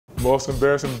Most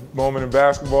embarrassing moment in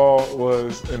basketball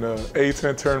was in the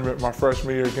A-10 tournament my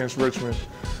freshman year against Richmond.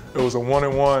 It was a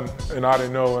 1-and-1, and I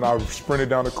didn't know, and I sprinted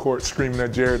down the court screaming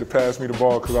at Jared to pass me the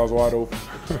ball because I was wide open.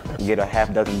 You get a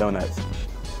half dozen donuts.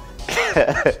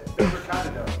 Favorite kind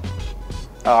of donut?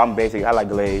 Oh, I'm basic. I like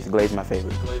glaze. Glaze is my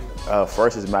favorite.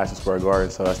 First is Madison Square Garden,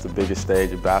 so that's the biggest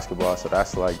stage of basketball. So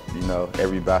that's like, you know,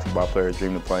 every basketball player's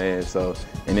dream to play in. So,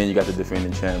 and then you got the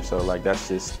defending champ. So like that's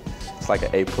just, it's like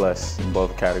an A+ in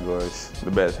both categories.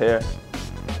 The best hair,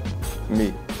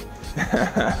 me.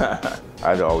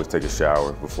 I'd always take a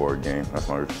shower before a game. That's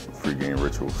my pre-game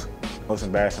rituals. Most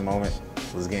embarrassing moment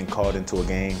was getting called into a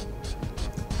game,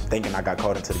 thinking I got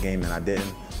called into the game and I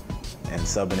didn't, and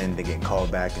subbing in to getting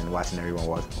called back and watching everyone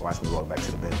watch me walk back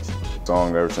to the bench.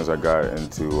 Song ever since I got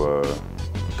into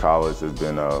college has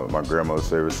been my grandmother's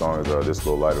favorite song is This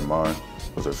Little Light of Mine.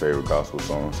 It was her favorite gospel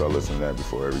song, so I listen to that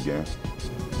before every game.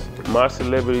 My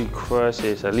celebrity crush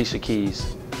is Alicia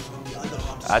Keys.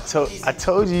 I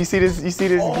told you, you see this goose?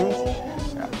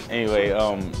 Anyway,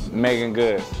 Megan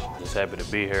Good. Just happy to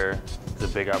be here. It's a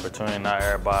big opportunity. Not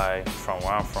everybody from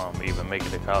where I'm from even make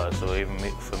it to college, so even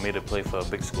for me to play for a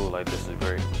big school like this is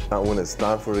great. When it's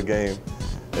time for the game,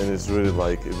 and it's really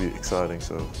like, it'd be exciting,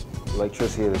 so.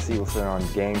 Electricity of the Seagull Center on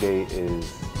game day is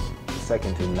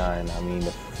second to none. I mean,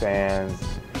 the fans,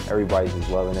 everybody's just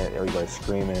loving it, everybody's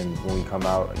screaming. When we come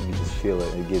out, you just feel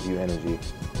it, it gives you energy.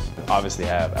 Obviously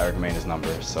have Eric Maynard's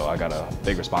number, so I got a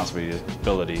big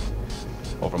responsibility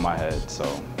over my head, so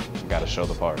got to show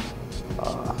the part.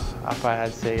 I probably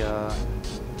had to say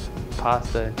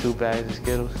pasta and 2 bags of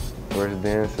Skittles. Worst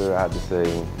dancer, I have to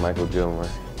say Michael Gilmer.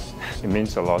 It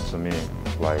means a lot to me,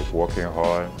 like working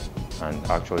hard and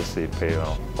actually see it pay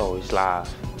off. Oh, it's live.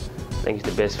 I think it's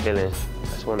the best feeling.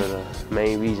 That's one of the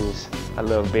main reasons I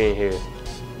love being here.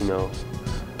 You know,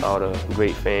 all the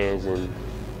great fans and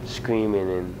screaming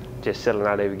and just selling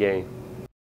out every game.